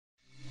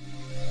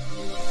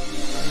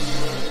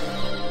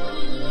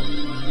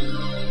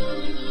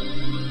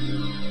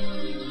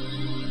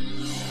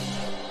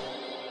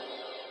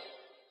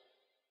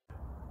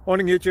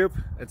Morning YouTube,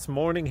 it's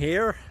morning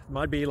here. It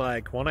might be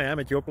like 1 a.m.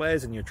 at your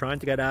place and you're trying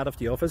to get out of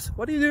the office.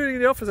 What are you doing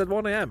in the office at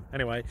 1 a.m?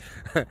 Anyway,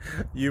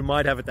 you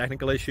might have a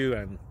technical issue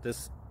and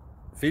this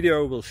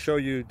video will show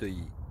you the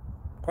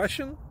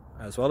question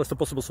as well as the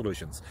possible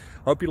solutions.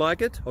 Hope you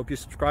like it, hope you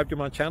subscribe to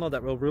my channel.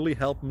 That will really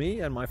help me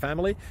and my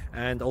family,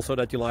 and also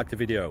that you like the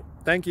video.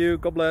 Thank you,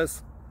 God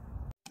bless.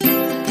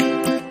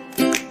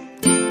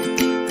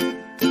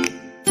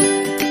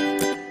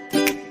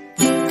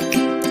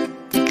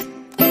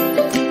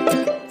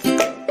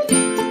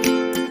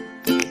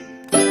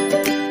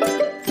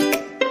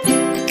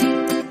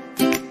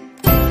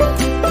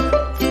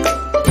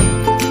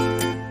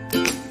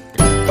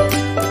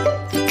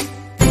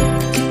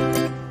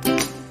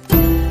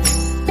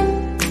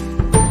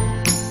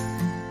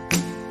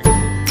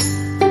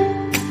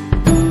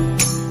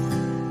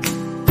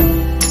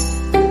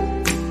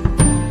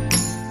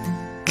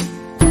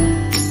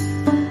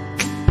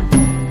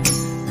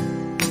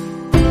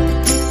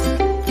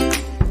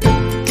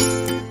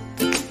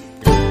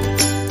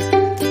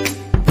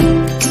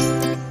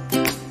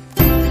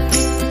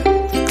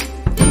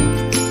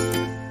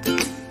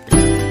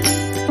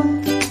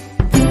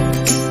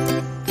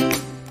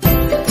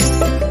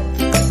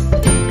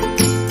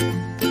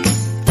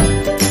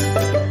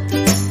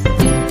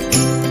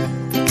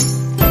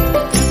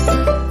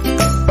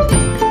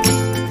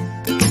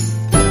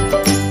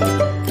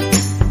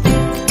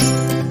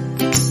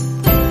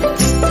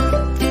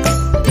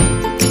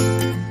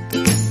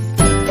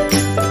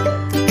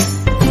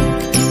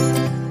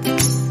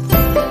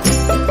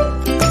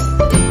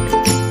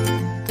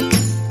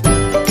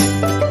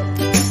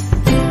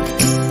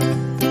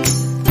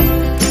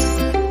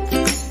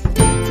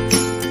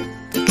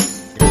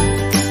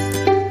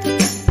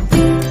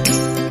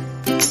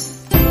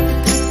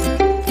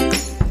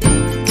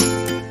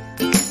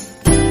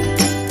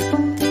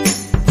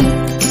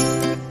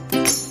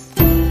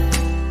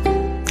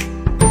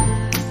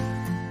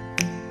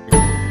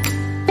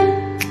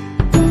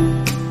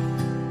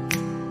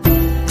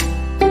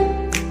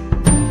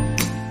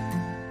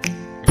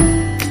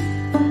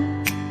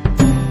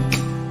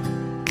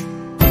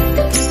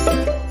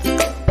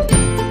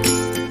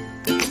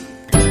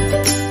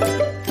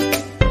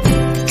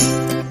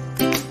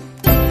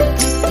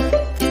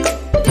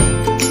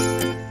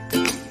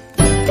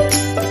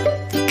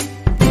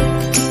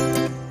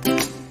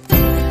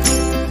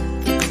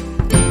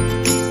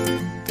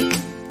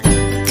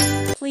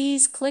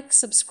 Please click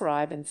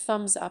subscribe and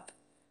thumbs up.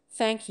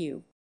 Thank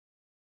you.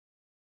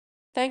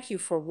 Thank you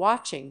for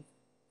watching.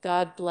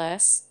 God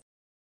bless.